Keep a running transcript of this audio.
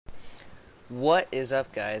What is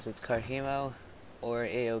up, guys? It's Karhimo, or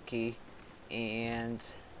Aoki, and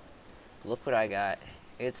look what I got.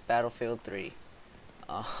 It's Battlefield 3.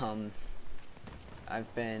 Um,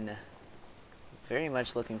 I've been very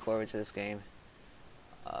much looking forward to this game,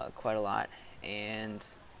 quite a lot, and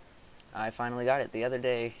I finally got it the other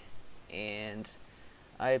day, and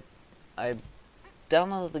I, I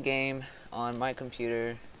downloaded the game on my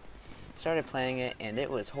computer, started playing it, and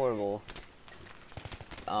it was horrible.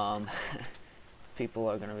 People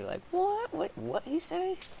are gonna be like, what? What you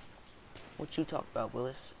say? What you talk about,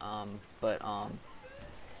 Willis? I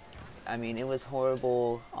mean, it was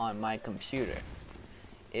horrible on my computer.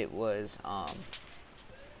 It was,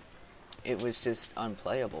 it was just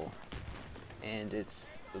unplayable. And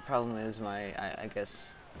the problem is I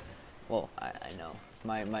guess, well, I know.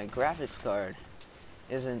 My graphics card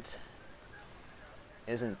isn't,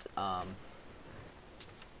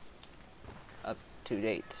 up to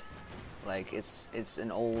date. Like, it's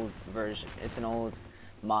an old version. It's an old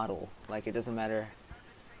model. Like, it doesn't matter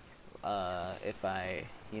if I,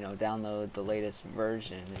 download the latest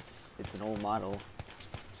version. It's an old model.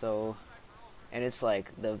 So, and it's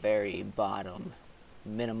like the very bottom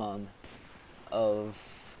minimum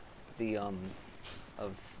of the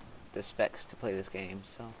specs to play this game.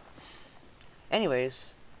 So,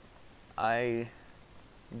 anyways, I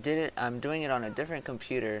did it. I'm doing it on a different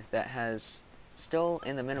computer that has still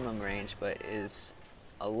in the minimum range, but is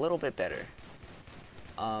a little bit better.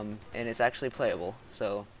 And it's actually playable,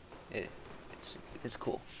 so it's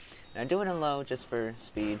cool. And I do it in low just for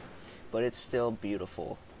speed, but it's still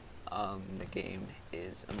beautiful. The game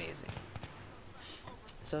is amazing.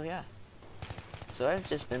 So yeah. So I've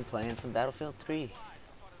just been playing some Battlefield 3.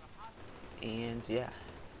 And yeah.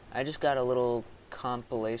 I just got a little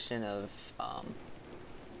compilation of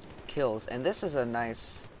kills, and this is a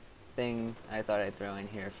nice thing I thought I'd throw in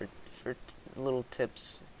here for little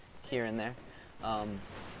tips here and there.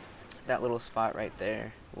 That little spot right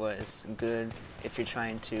there was good if you're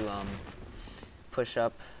trying to push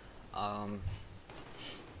up on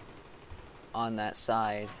that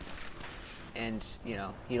side, and you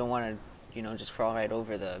don't want to just crawl right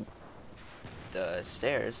over the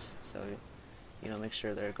stairs, so make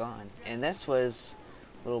sure they're gone. And this was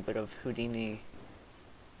a little bit of Houdini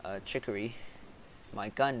trickery. My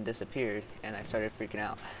gun disappeared and I started freaking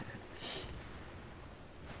out.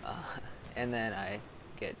 And then I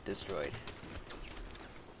get destroyed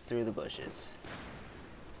through the bushes.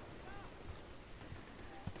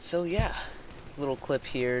 So yeah, little clip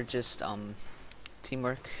here, just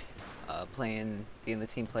teamwork, being the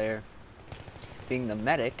team player, being the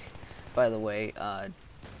medic. By the way,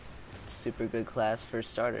 super good class for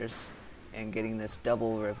starters, and getting this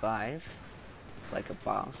double revive like a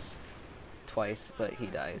boss twice, but he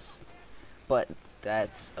dies. But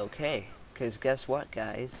that's okay, because guess what,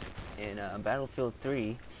 guys? In Battlefield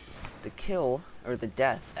 3, the kill, or the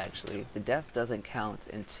death actually, the death doesn't count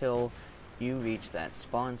until you reach that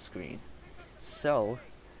spawn screen. So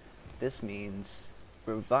this means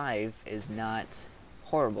revive is not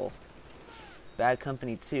horrible. Bad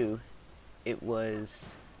Company 2, it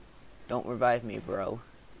was, don't revive me, bro,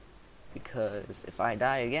 because if I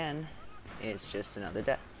die again, it's just another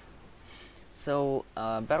death. So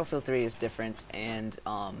Battlefield 3 is different, and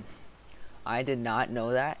I did not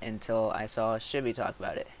know that until I saw Shibby talk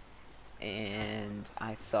about it, and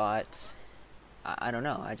I thought, I don't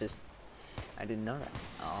know, I didn't know that.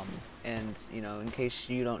 And in case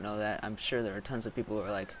you don't know that, I'm sure there are tons of people who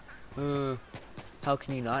are like, how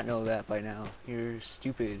can you not know that by now? You're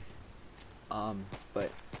stupid.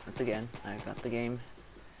 But once again, I got the game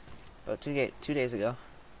about 2 days ago,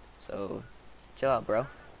 so chill out, bro.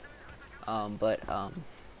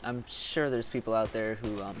 I'm sure there's people out there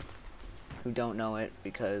who don't know it,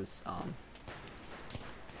 because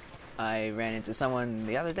I ran into someone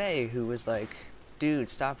the other day who was like, dude,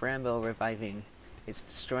 stop Rambo reviving. It's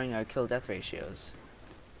destroying our kill-death ratios.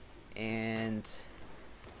 And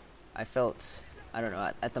I felt, I don't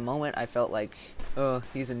know, at the moment I felt like, oh,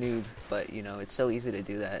 he's a noob, but it's so easy to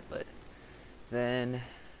do that. But then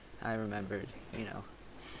I remembered,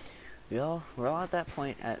 we're all at that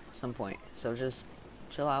point at some point, so just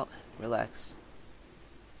chill out, relax.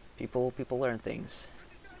 People learn things.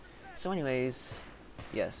 So anyways,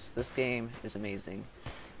 yes, this game is amazing,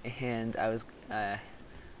 and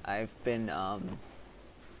I've been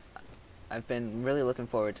really looking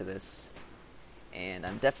forward to this, and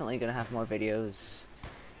I'm definitely gonna have more videos.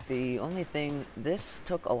 The only thing, this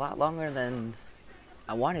took a lot longer than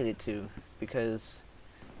I wanted it to, because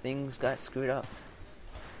things got screwed up.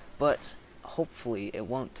 But hopefully it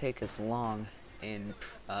won't take as long in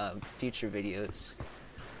future videos.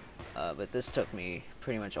 but this took me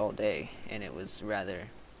pretty much all day, and it was rather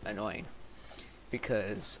annoying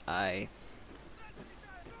because I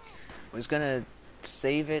was gonna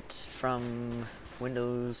save it from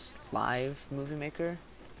Windows Live Movie Maker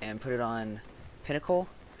and put it on Pinnacle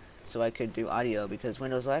so I could do audio, because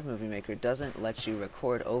Windows Live Movie Maker doesn't let you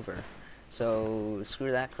record over, so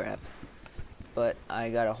screw that crap. But I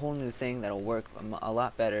got a whole new thing that'll work a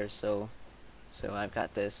lot better, so I've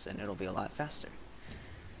got this and it'll be a lot faster.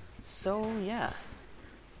 So yeah,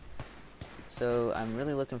 so I'm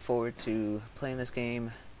really looking forward to playing this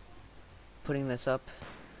game, putting this up.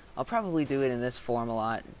 I'll probably do it in this form a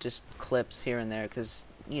lot, just clips here and there, because,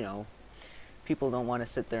 you know, people don't want to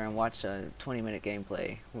sit there and watch a 20-minute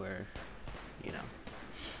gameplay where, you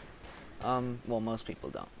know, well, most people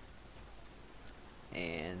don't.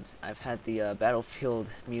 And I've had the Battlefield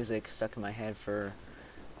music stuck in my head for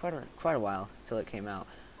quite a while till it came out.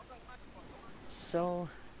 So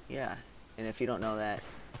yeah, and if you don't know that,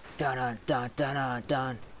 dun dun dun dun dun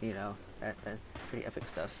dun, you know, that's pretty epic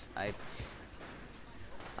stuff.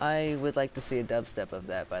 I would like to see a dubstep of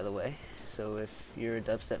that, by the way. So if you're a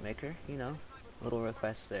dubstep maker, you know, little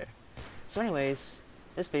requests there. So anyways,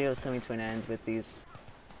 this video is coming to an end with these.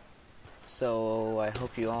 So I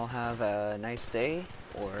hope you all have a nice day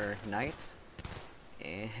or night,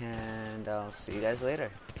 and I'll see you guys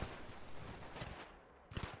later.